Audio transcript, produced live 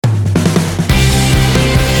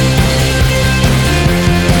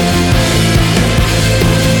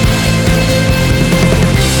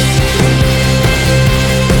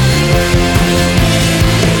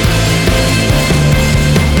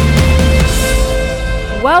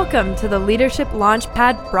Welcome to the Leadership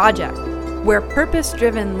Launchpad Project, where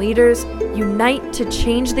purpose-driven leaders unite to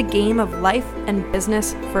change the game of life and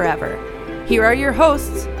business forever. Here are your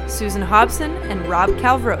hosts, Susan Hobson and Rob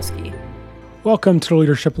Kalwarowski. Welcome to the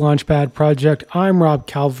Leadership Launchpad Project. I'm Rob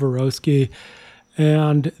Kalwarowski,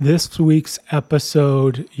 and this week's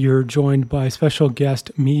episode, you're joined by special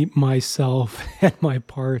guest, me, myself, and my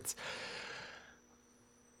parts.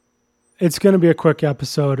 It's going to be a quick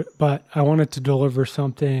episode, but I wanted to deliver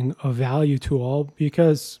something of value to all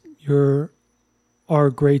because you're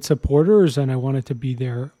our great supporters and I wanted to be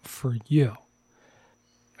there for you.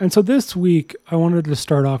 And so this week, I wanted to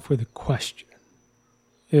start off with a question.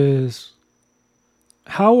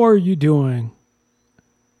 How are you doing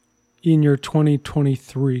in your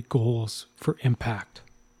 2023 goals for impact?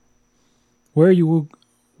 Where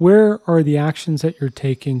are the actions that you're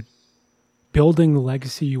taking, building the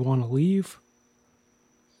legacy you want to leave,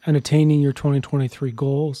 and attaining your 2023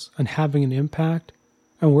 goals and having an impact,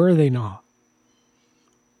 and where are they not?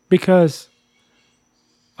 Because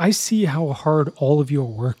I see how hard all of you are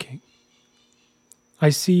working. I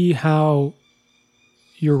see how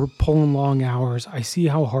you're pulling long hours. I see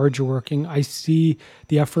how hard you're working. I see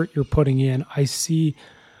the effort you're putting in. I see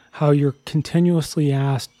how you're continuously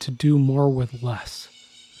asked to do more with less,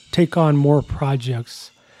 take on more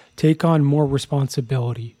projects, take on more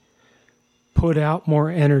responsibility, put out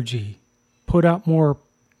more energy, put out more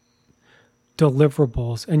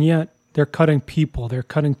deliverables, and yet they're cutting people, they're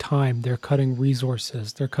cutting time, they're cutting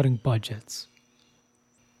resources, they're cutting budgets.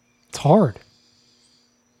 It's hard.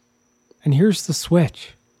 And here's the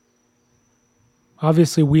switch.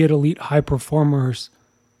 Obviously, we at Elite High Performers,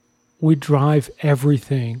 we drive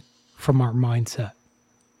everything from our mindset.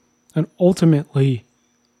 And ultimately,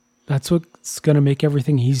 that's what's going to make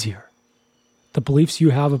everything easier. The beliefs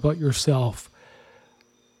you have about yourself,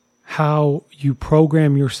 how you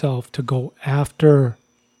program yourself to go after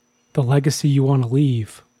the legacy you want to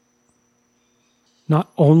leave.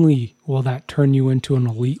 Not only will that turn you into an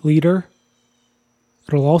elite leader,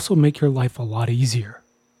 it'll also make your life a lot easier.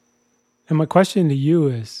 And my question to you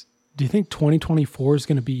is, do you think 2024 is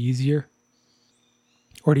going to be easier?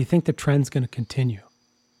 Or do you think the trend's going to continue?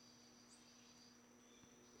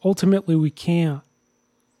 Ultimately, we can't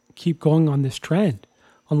keep going on this trend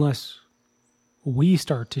unless we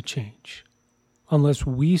start to change, unless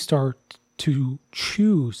we start to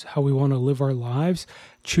choose how we want to live our lives,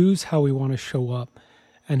 choose how we want to show up,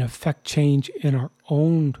 and affect change in our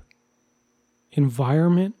own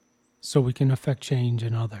environment so we can affect change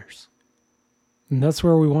in others. And that's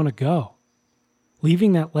where we want to go.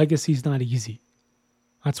 Leaving that legacy is not easy.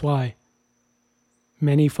 That's why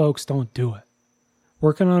many folks don't do it.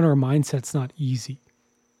 Working on our mindset's not easy.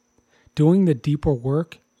 Doing the deeper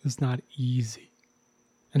work is not easy.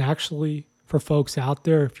 And actually, for folks out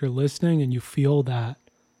there, if you're listening and you feel that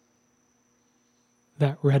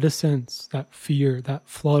reticence, that fear, that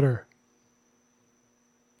flutter,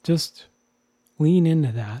 just lean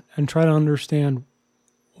into that and try to understand,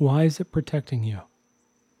 why is it protecting you?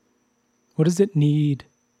 What does it need?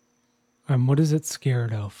 And what is it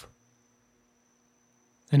scared of?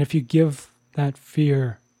 And if you give that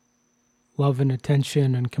fear love and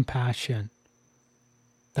attention and compassion,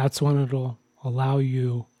 that's when it'll allow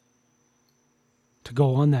you to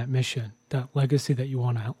go on that mission, that legacy that you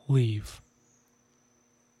want to leave.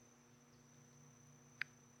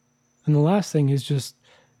 And the last thing is just,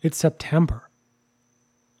 it's September.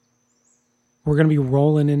 We're going to be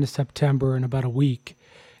rolling into September in about a week,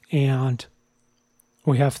 and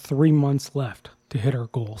we have 3 months left to hit our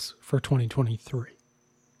goals for 2023.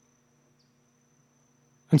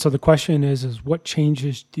 And so the question is what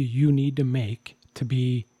changes do you need to make to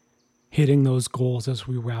be hitting those goals as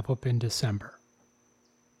we wrap up in December?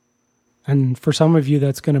 And for some of you,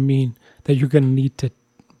 that's going to mean that you're going to need to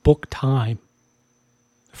book time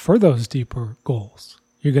for those deeper goals.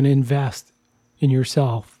 You're going to invest in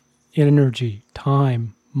yourself, energy,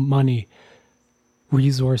 time, money,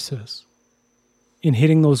 resources, in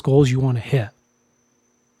hitting those goals you want to hit.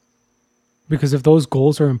 Because if those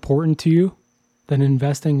goals are important to you, then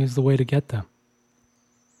investing is the way to get them.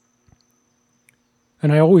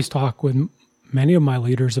 And I always talk with many of my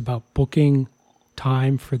leaders about booking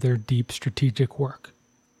time for their deep strategic work,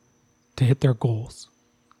 to hit their goals,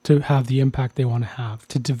 to have the impact they want to have,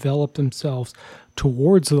 to develop themselves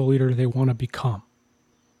towards the leader they want to become.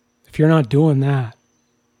 If you're not doing that,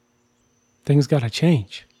 things got to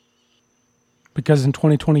change. Because in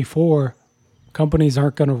 2024, companies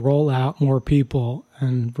aren't going to roll out more people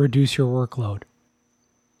and reduce your workload.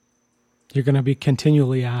 You're going to be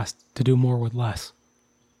continually asked to do more with less.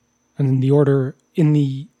 And in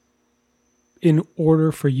the in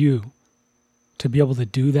order for you to be able to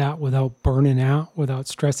do that without burning out, without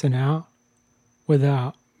stressing out,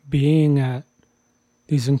 without being at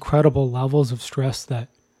these incredible levels of stress that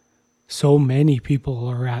so many people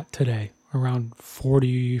are at today, around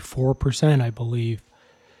 44%, I believe,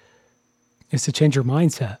 is to change your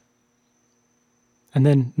mindset. And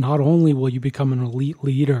then not only will you become an elite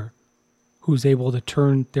leader who's able to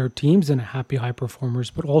turn their teams into happy high performers,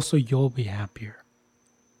 but also you'll be happier.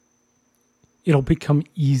 It'll become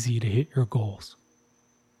easy to hit your goals,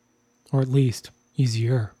 or at least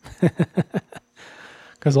easier,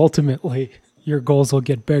 because ultimately your goals will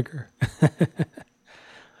get bigger.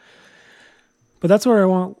 But that's where I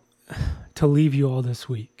want to leave you all this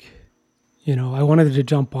week. I wanted to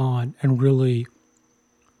jump on and really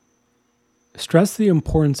stress the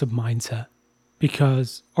importance of mindset,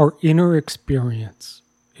 because our inner experience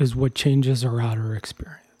is what changes our outer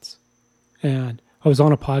experience. And I was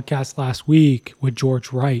on a podcast last week with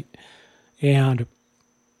George Wright, and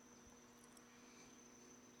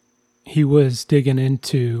he was digging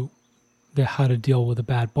into how to deal with a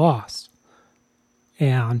bad boss.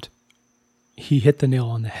 And he hit the nail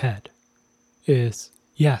on the head.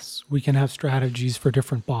 Yes, we can have strategies for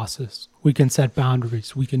different bosses. We can set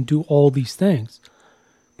boundaries. We can do all these things.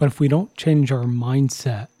 But if we don't change our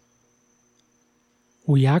mindset,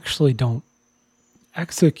 we actually don't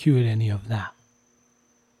execute any of that.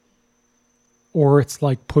 Or it's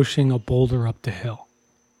like pushing a boulder up the hill.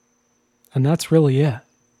 And that's really it.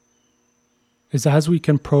 Is as we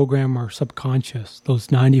can program our subconscious,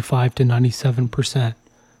 those 95 to 97%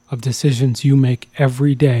 of decisions you make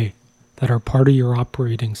every day that are part of your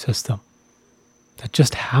operating system, that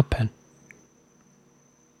just happen.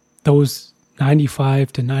 Those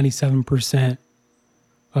 95 to 97%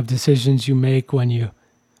 of decisions you make when you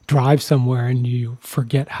drive somewhere and you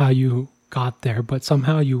forget how you got there, but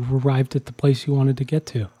somehow you arrived at the place you wanted to get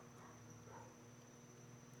to.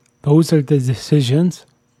 Those are the decisions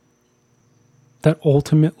that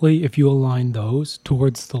ultimately, if you align those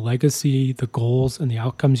towards the legacy, the goals, and the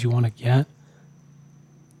outcomes you want to get,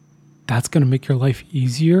 that's going to make your life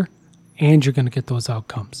easier, and you're going to get those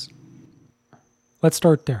outcomes. Let's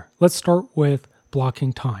start there. Let's start with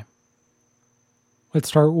blocking time. Let's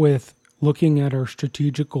start with looking at our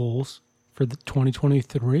strategic goals for the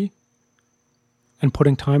 2023 and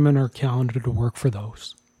putting time in our calendar to work for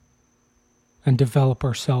those and develop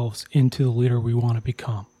ourselves into the leader we want to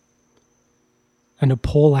become. And to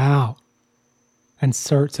pull out and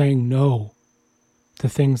start saying no to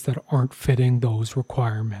things that aren't fitting those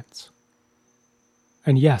requirements.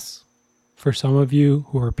 And yes, for some of you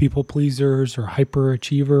who are people pleasers or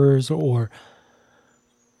hyperachievers or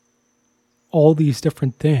all these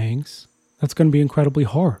different things, that's going to be incredibly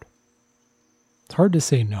hard. It's hard to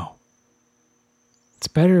say no. It's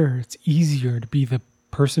better, it's easier to be the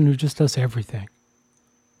person who just does everything.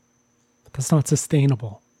 But that's not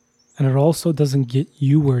sustainable. And it also doesn't get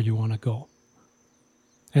you where you want to go.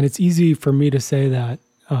 And it's easy for me to say that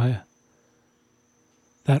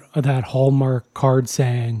that Hallmark card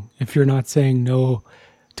saying, if you're not saying no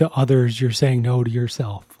to others, you're saying no to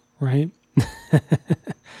yourself, right?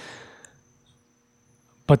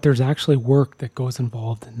 But there's actually work that goes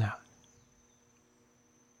involved in that.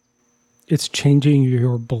 It's changing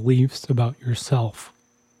your beliefs about yourself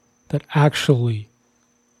that actually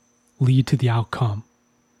lead to the outcome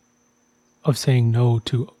of saying no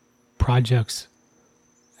to projects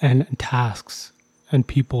and tasks and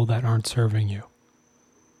people that aren't serving you.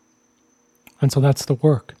 And so that's the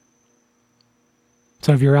work.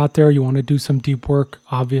 So if you're out there, you want to do some deep work,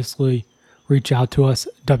 obviously reach out to us,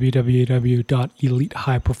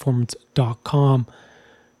 www.elitehighperformance.com,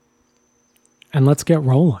 and let's get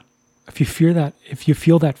rolling. If you feel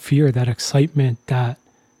that fear, that excitement, that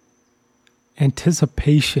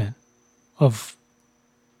anticipation of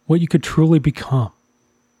what you could truly become,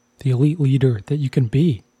 the elite leader that you can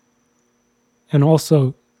be. And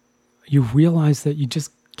also, you realize that you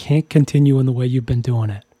just can't continue in the way you've been doing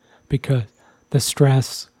it because the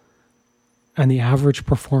stress and the average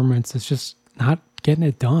performance is just not getting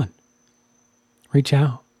it done. Reach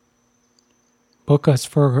out. Book us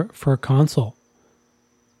for a consult.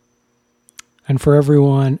 And for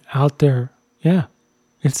everyone out there, yeah,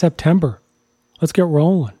 it's September. Let's get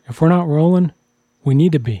rolling. If we're not rolling, we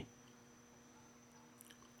need to be.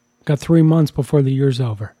 Got 3 months before the year's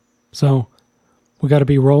over. So we got to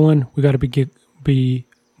be rolling. We got to be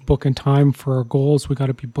booking time for our goals. We got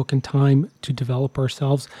to be booking time to develop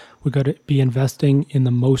ourselves. We got to be investing in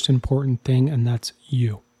the most important thing, and that's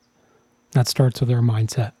you. That starts with our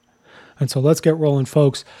mindset. And so let's get rolling,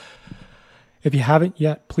 folks. If you haven't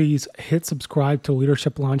yet, please hit subscribe to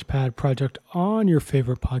Leadership Launchpad Project on your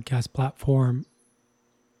favorite podcast platform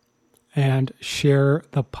and share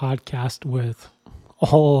the podcast with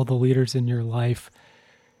all the leaders in your life.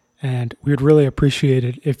 And we'd really appreciate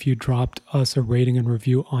it if you dropped us a rating and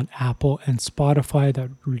review on Apple and Spotify.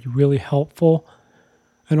 That would be really helpful.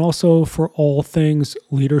 And also for all things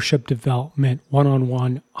leadership development,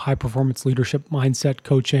 one-on-one, high-performance leadership mindset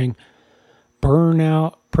coaching,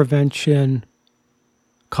 burnout prevention,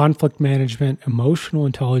 conflict management, emotional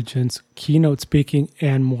intelligence, keynote speaking,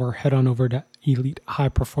 and more, head on over to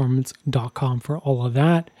elitehighperformance.com for all of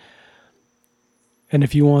that. And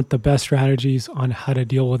if you want the best strategies on how to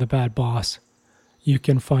deal with a bad boss, you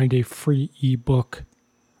can find a free ebook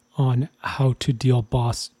on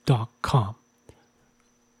howtodealboss.com.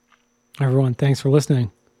 Everyone, thanks for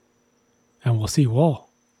listening, and we'll see you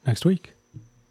all next week.